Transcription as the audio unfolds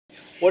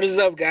What is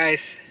up,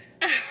 guys?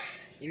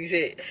 You need to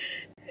say it.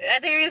 I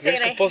think you're gonna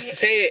say You're supposed to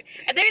say it.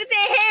 I think you're gonna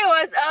say, "Hey,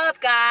 what's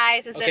up,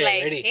 guys?" Instead Okay,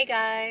 like, ready. "Hey,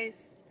 guys."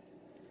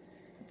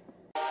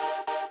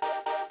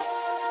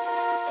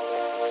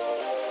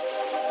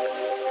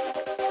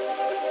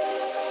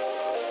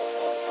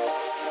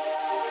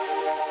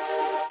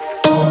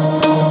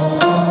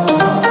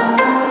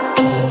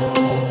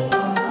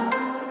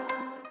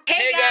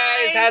 Hey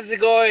guys, how's it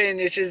going?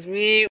 It's just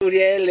me,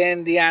 Uriel,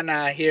 and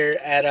Diana here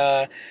at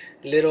a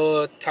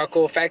little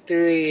taco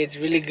factory. It's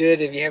really good.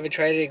 If you haven't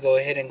tried it, go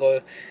ahead and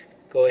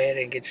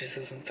get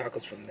yourself some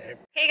tacos from there.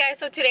 Hey guys,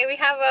 so today we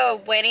have a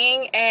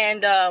wedding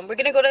and we're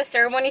gonna go to the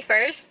ceremony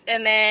first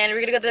and then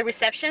we're gonna go to the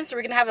reception, so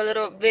we're gonna have a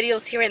little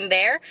videos here and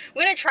there.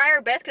 We're gonna try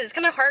our best because it's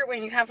kind of hard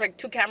when you have like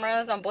two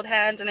cameras on both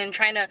hands and then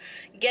trying to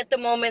get the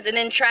moments and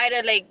then try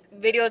to like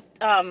video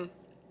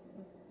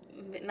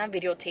not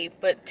videotape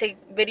but take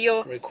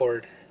video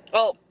Record.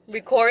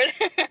 record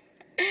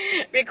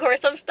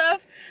record some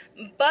stuff,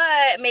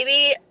 but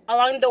maybe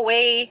along the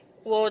way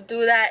we'll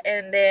do that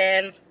and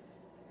then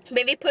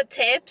maybe put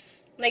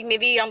tips like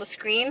maybe on the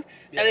screen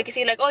that we can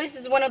see like, oh, this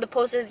is one of the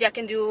poses y'all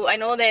can do. I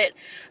know that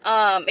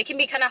it can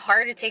be kind of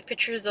hard to take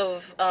pictures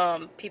of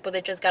people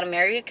that just got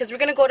married because we're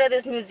gonna go to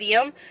this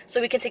museum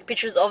so we can take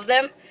pictures of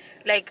them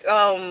like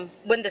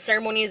when the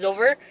ceremony is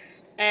over,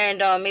 and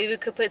maybe we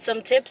could put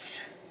some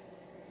tips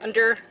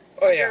under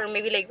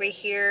maybe like right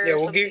here. Yeah,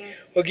 or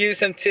we'll give you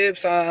some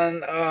tips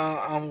on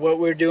what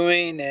we're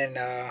doing and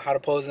how to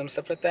pose them,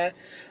 stuff like that.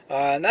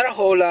 Not a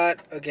whole lot,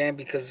 again,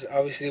 because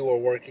obviously we're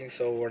working,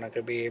 so we're not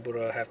gonna be able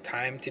to have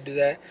time to do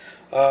that.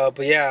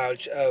 But yeah,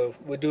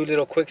 we'll do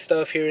little quick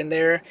stuff here and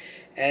there,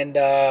 and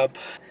I'm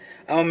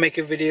gonna make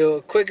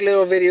a quick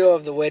little video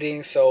of the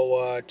wedding.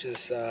 So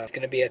it's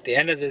gonna be at the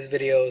end of this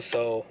video,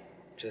 so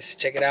just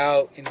check it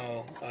out. You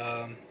know,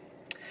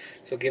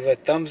 so give a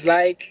thumbs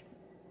like.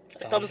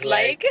 Thumbs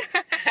like.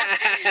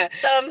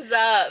 Thumbs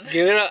up.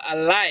 Give it a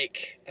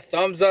like, a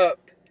thumbs up,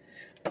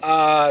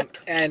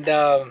 and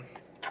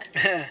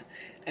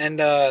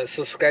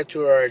subscribe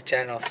to our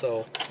channel.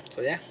 So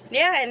yeah.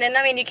 Yeah, and then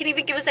I mean you can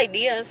even give us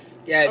ideas.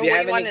 Yeah, if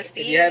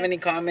you have any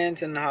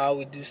comments on how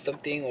we do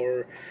something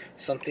or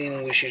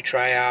something we should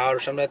try out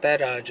or something like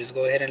that, just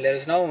go ahead and let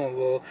us know, and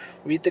we'll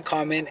read the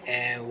comment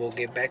and we'll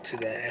get back to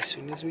that as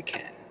soon as we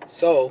can.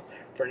 So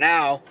for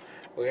now,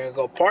 we're gonna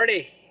go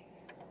party.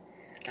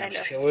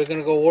 So we're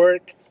gonna go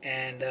work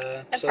and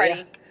so party.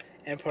 Yeah,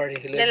 and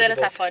party. Let us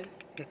have fun.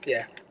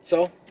 Yeah.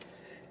 So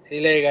see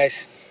you later,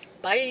 guys.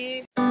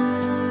 Bye.